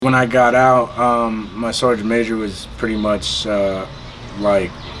When I got out, my sergeant major was pretty much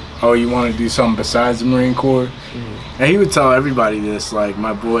like, oh, you want to do something besides the Marine Corps? And he would tell everybody this. Like,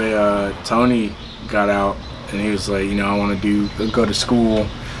 my boy Tony got out, and he was like, you know, I want to go to school.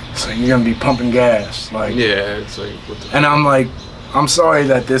 It's like, you're going to be pumping gas. Like, yeah, it's like, and I'm like, I'm sorry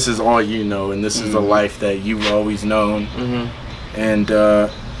that this is all you know, and this is the life that you've always known. And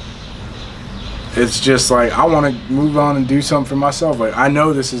it's just like, I want to move on and do something for myself. Like, I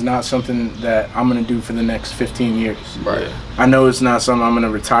know this is not something that I'm going to do for the next 15 years. Right. I know it's not something I'm going to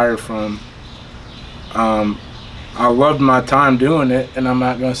retire from. I loved my time doing it, and I'm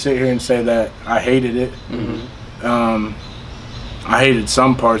not going to sit here and say that I hated it. I hated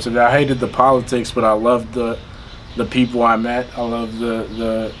some parts of it. I hated the politics, but I loved the people I met. I loved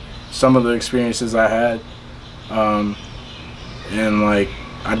the some of the experiences I had. And like,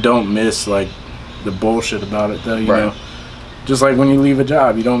 I don't miss like the bullshit about it though, you know. Just like when you leave a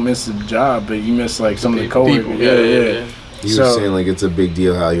job, you don't miss the job, but you miss like some of the coworkers. Yeah. You were saying like it's a big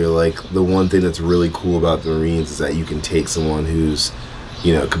deal how you're like, the one thing that's really cool about the Marines is that you can take someone who's,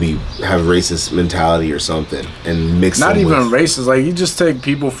 you know, have racist mentality or something and mix not them even with racist, like you just take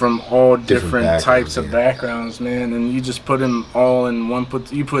people from all different types of backgrounds, man, and you just put them all in one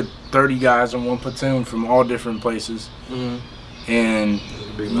you put 30 guys in one platoon from all different places. And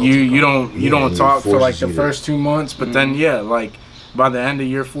you don't talk for like the first 2 months, but then like by the end of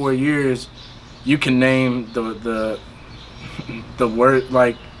your 4 years, you can name the word,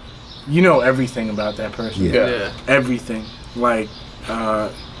 like, you know everything about that person. Everything, like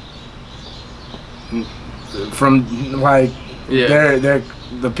from like they're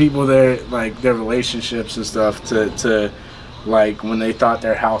the people there, like their relationships and stuff to like when they thought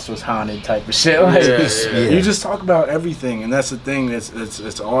their house was haunted type of shit. Like, you just talk about everything, and that's the thing.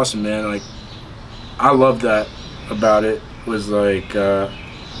 It's awesome, man. Like, I love that about it. Was like I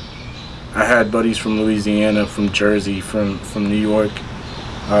had buddies from Louisiana, from Jersey, from New York,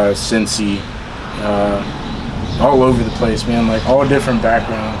 Cincy, all over the place, man. Like all different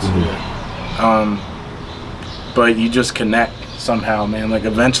backgrounds. But you just connect somehow, man. Like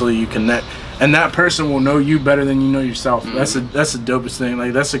eventually you connect. And that person will know you better than you know yourself. That's the dopest thing.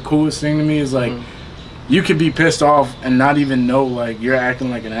 Like, that's the coolest thing to me is like, you could be pissed off and not even know like you're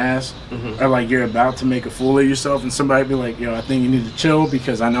acting like an ass, or like you're about to make a fool of yourself, and somebody be like, yo, I think you need to chill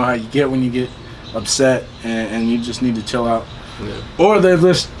because I know how you get when you get upset, and you just need to chill out. Or they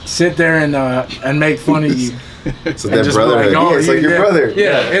just sit there and make fun of you. So that brotherhood, like, it's like your brother.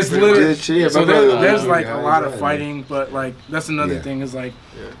 It's literally. So there's like a lot of fighting, but like that's another thing is like,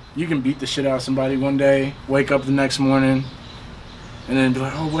 you can beat the shit out of somebody one day, wake up the next morning, and then be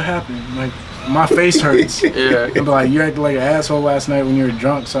like, oh, what happened? Like, my face hurts. And be like, you acted like an asshole last night when you were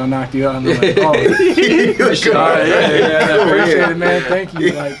drunk, so I knocked you out. And they're like, oh, I appreciate it, man. Thank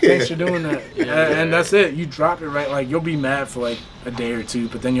you. Like, thanks for doing that. And that's it. You drop it right. Like, you'll be mad for like a day or two,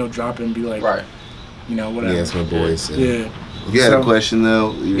 but then you'll drop it and be like, you know, whatever. Yeah, it's my boys. You had a question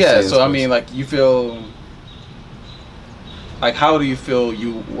though? So I mean, like, you feel like, how do you feel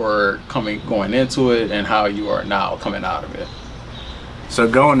you were going into it, and how you are now coming out of it? So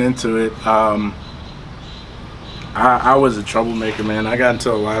going into it, I was a troublemaker, man. I got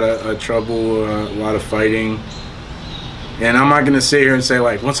into a lot of trouble, a lot of fighting. And I'm not going to sit here and say,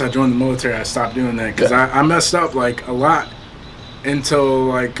 like, once I joined the military, I stopped doing that. Because I messed up, like, a lot until,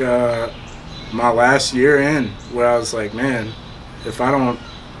 like, my last year in, where I was like, man, if I don't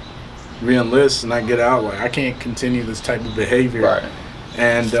re-enlist and I get out, like, I can't continue this type of behavior.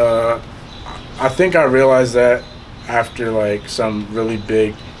 And I think I realized that after like some really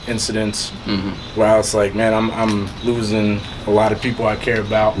big incidents where I was like, man, I'm losing a lot of people I care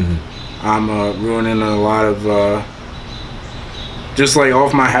about. I'm ruining a lot of just like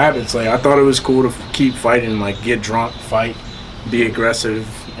off my habits. Like, I thought it was cool to keep fighting, like get drunk, fight, be aggressive,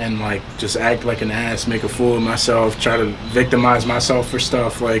 and like just act like an ass, make a fool of myself, try to victimize myself for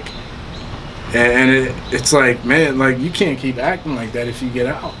stuff, like. And it's like, man, like, you can't keep acting like that if you get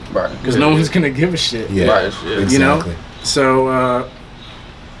out. Because no one's going to give a shit. You know? So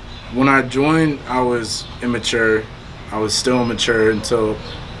when I joined, I was immature. I was still immature until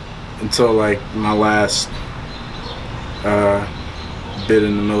like my last bit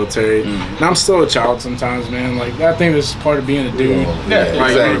in the military. And I'm still a child sometimes, man. Like, I think this is part of being a dude.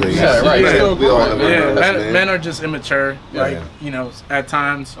 Men are just immature, like, you know, at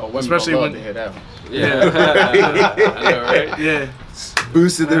times. Especially when.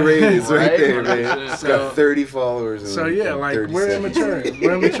 Boosted the ratings right there, man. It's got 30 followers. So yeah, like, we're immature.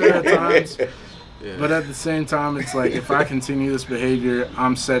 We're immature at times. But at the same time, it's like, if I continue this behavior,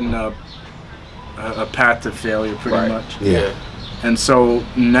 I'm setting up a path to failure, pretty much. And so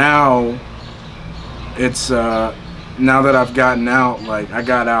now it's now that I've gotten out, like I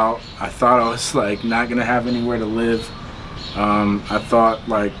got out, I thought I was like not gonna have anywhere to live. I thought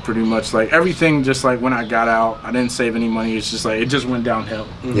like pretty much like everything, just like when I got out, I didn't save any money. It's just like it just went downhill.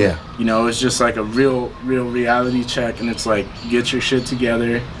 Yeah. You know, it's just like a real reality check, and it's like get your shit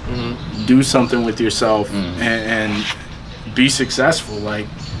together, do something with yourself, and be successful. Like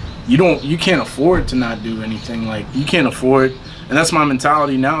you can't afford to not do anything. Like you can't afford, and that's my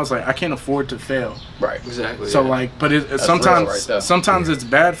mentality now. It's like I can't afford to fail. Right. Exactly. So like, but sometimes it's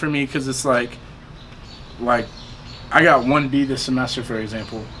bad for me because it's like I got 1B this semester, for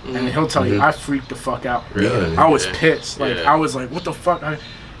example, and he'll tell you I freaked the fuck out. Really? I was pissed. Like I was like, what the fuck?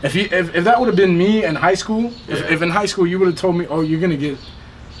 If that would have been me in high school, if in high school you would have told me, oh, you're gonna get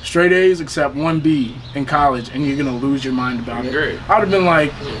straight A's except 1B in college, and you're gonna lose your mind about it. Great. I'd have been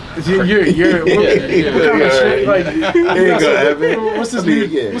like, you're what kind of shit? Like, what's this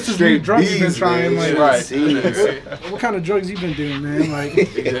new drug you've been trying? Like, what kind of drugs you been doing, man? Like,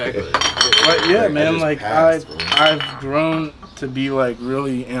 Exactly. but yeah, man, like I've grown to be like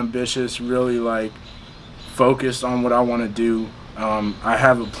really ambitious, really like focused on what I want to do. I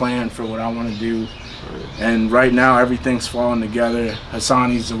have a plan for what I want to do. And right now, everything's falling together.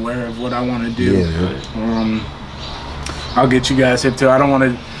 Hassani's aware of what I want to do. I'll get you guys hip to. I don't want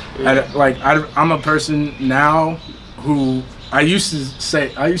to. I'm a person now who I used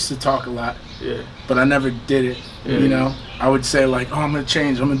to talk a lot. But I never did it. You know, I would say like, oh, I'm gonna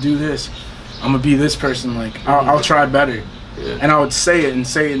change. I'm gonna do this. I'm gonna be this person. Like, I'll try better. And I would say it and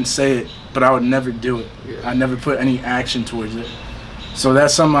say it and say it, but I would never do it. I never put any action towards it. So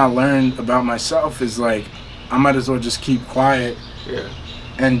that's something I learned about myself is like, I might as well just keep quiet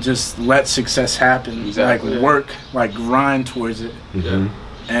and just let success happen. Exactly, like work, like grind towards it,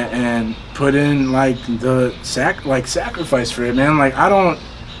 and put in like the sacrifice for it, man. Like I don't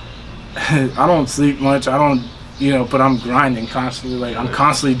sleep much. I don't, but I'm grinding constantly. Like I'm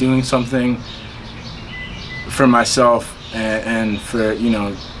constantly doing something for myself and for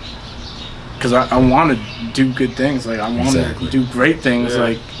because I want to do good things. Like I want to do great things.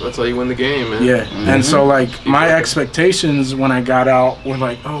 Like that's how you win the game, man. Yeah, and so like my expectations when I got out were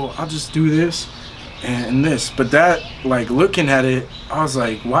like, oh, I'll just do this and this. But that, like looking at it, I was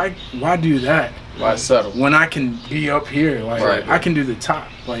like, why do that? Why settle when I can be up here? Like I can do the top.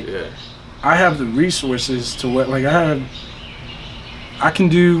 Like I have the resources to what. Like I can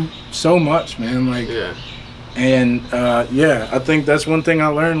do so much, man. Like And I think that's one thing I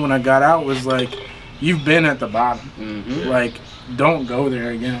learned when I got out was like, you've been at the bottom. Like, don't go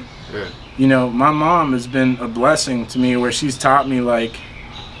there again. My mom has been a blessing to me where she's taught me like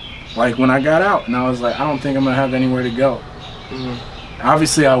when I got out and I was like, I don't think I'm gonna have anywhere to go.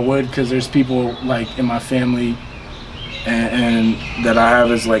 Obviously I would, because there's people like in my family and that I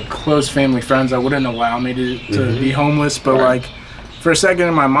have as like close family friends that wouldn't allow me to be homeless. But like for a second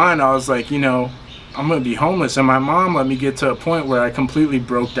in my mind, I was like, I'm gonna be homeless, and my mom let me get to a point where I completely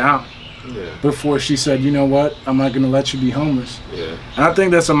broke down before she said, you know what, I'm not gonna let you be homeless. And I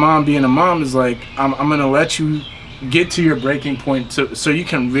think that's a mom being a mom is like, I'm gonna let you get to your breaking point so you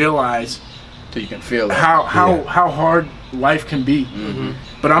can realize, so you can feel how hard life can be.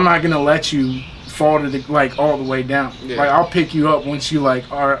 But I'm not gonna let you fall to the all the way down. Like I'll pick you up once you like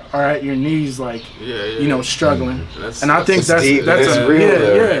are at your knees, like struggling. And I think that's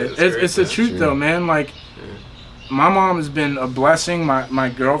real. It's the truth though, man. Like my mom has been a blessing. My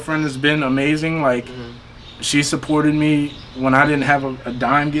girlfriend has been amazing. Like she supported me when I didn't have a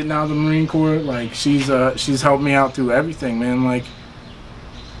dime getting out of the Marine Corps. Like she's helped me out through everything, man. Like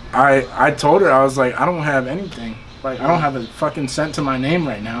I told her, I was like, I don't have anything. Like I don't have a fucking cent to my name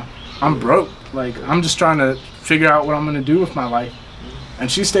right now. I'm broke. Like I'm just trying to figure out what I'm gonna do with my life.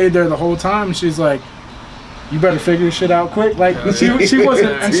 And she stayed there the whole time. And she's like, you better figure your shit out quick. Like she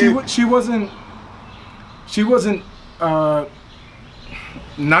wasn't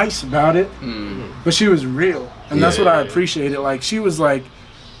nice about it, but she was real, and that's what I appreciated. Like she was like,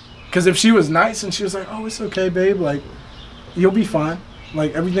 because if she was nice and she was like, oh, it's okay, babe, like you'll be fine.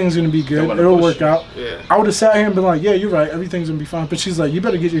 Like everything's gonna be good. It'll work out. I would have sat here and been like, yeah, you're right. Everything's gonna be fine. But she's like, you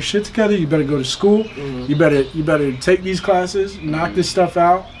better get your shit together. You better go to school. You better take these classes, knock this stuff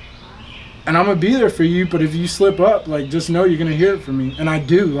out, and I'm gonna be there for you. But if you slip up, like just know you're gonna hear it from me. And I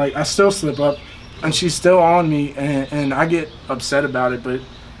do. Like I still slip up, and she's still on me, and I get upset about it. But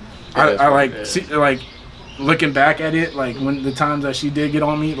I like see, like looking back at it, like when the times that she did get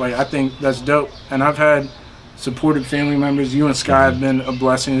on me, like I think that's dope. And I've had supportive family members. You and Sky have been a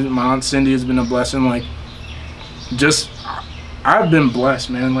blessing. My Aunt Cindy has been a blessing. Like, I've been blessed,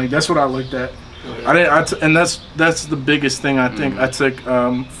 man. Like, that's what I looked at. And that's the biggest thing I think I took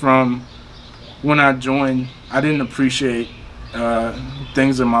from when I joined. I didn't appreciate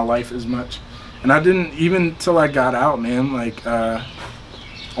things in my life as much, and I didn't even till I got out, man. Like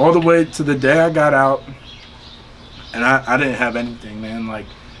all the way to the day I got out, and I didn't have anything, man. Like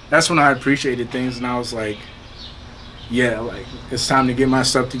that's when I appreciated things, and I was like, yeah, like it's time to get my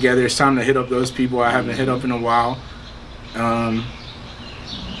stuff together. It's time to hit up those people I haven't hit up in a while.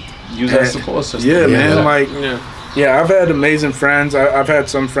 Use that support system. Yeah, man. Like, I've had amazing friends. I've had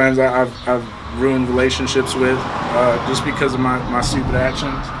some friends I've ruined relationships with just because of my stupid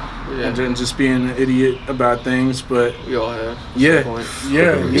actions and then just being an idiot about things. But we all have. Yeah.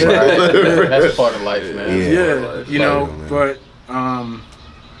 That's part of life, man. Yeah, you know. But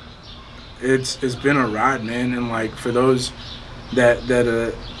it's been a ride, man. And like for those that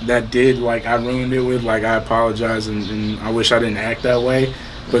did, like I ruined it with, like I apologize and I wish I didn't act that way.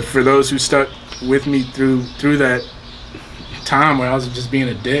 But for those who stuck with me through that time where I was just being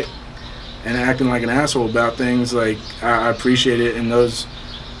a dick and acting like an asshole about things, like I appreciate it, and those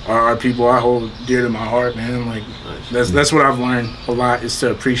are people I hold dear to my heart, man. Like that's what I've learned a lot, is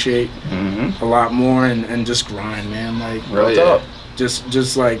to appreciate a lot more and just grind, man. Like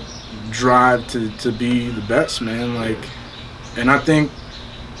just like drive to be the best, man. Like, and I think,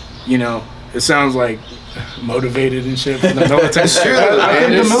 you know, it sounds like motivated and shit from the military. I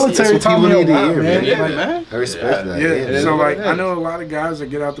think the military taught me a lot, man. Yeah, man. I respect that. Yeah. So like, I know a lot of guys that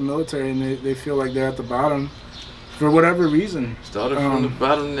get out the military and they feel like they're at the bottom for whatever reason. Started from the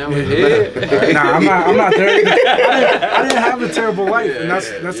bottom, now we're here. Nah, I'm not there. I didn't have a terrible life, and that's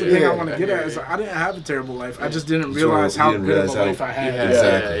the thing I want to get at. Is I didn't have a terrible life. I just didn't realize how good of a life I had.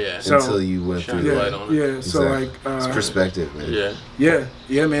 Exactly. So, until you went through light on it. Yeah. So like, it's perspective, man.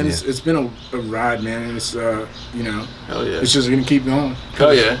 Yeah, man. It's been a ride, man. And it's you know, hell yeah. It's just gonna keep going.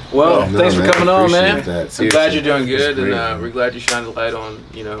 Hell yeah. Well, thanks for coming on, man. I'm glad you're doing good, and we're glad you shined the light on,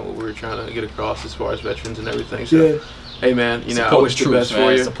 you know, what we were trying to get across as far as veterans and everything. So, hey man, you know, I wish the best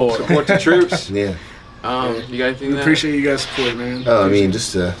for you. Support the troops. Yeah. You got anything? Appreciate you guys' support, man. Oh, I mean,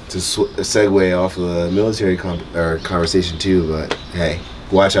 just to segue off of the military conversation too, but hey,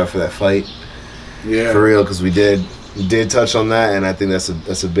 watch out for that fight. Yeah. For real, because we did touch on that, and I think that's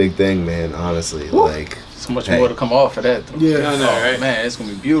a big thing, man. Honestly, like. So much more to come off of that, though. Yeah, I know, right? Man, it's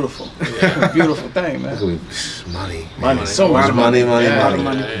gonna be beautiful. Beautiful thing, man. It's gonna be money. Money, so much money.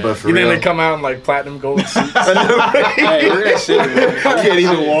 Yeah. But for you real, think they come out in like platinum gold suits? Hey, we're that shit, man. I can't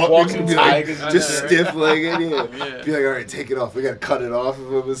even walk. Walking Be like, tigers. just stiff legged. Yeah. Be like, all right, take it off. We gotta cut it off of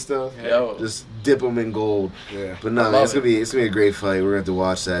them and stuff. Yo. Just dip them in gold. Yeah. But no, man, it's gonna be a great fight. We're gonna have to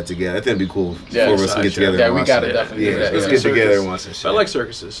watch that together. I think it'd be cool. Yeah, Four of us can get together. Yeah, and we watch gotta that. definitely do that. Let's Yeah. get together and watch that shit. I like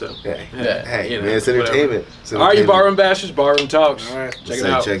circuses, so. Hey, you know, man, it's entertainment. All right, you barroom bashers, barroom talks. All right. Check it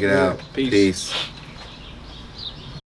out. Check it out. Peace. Peace.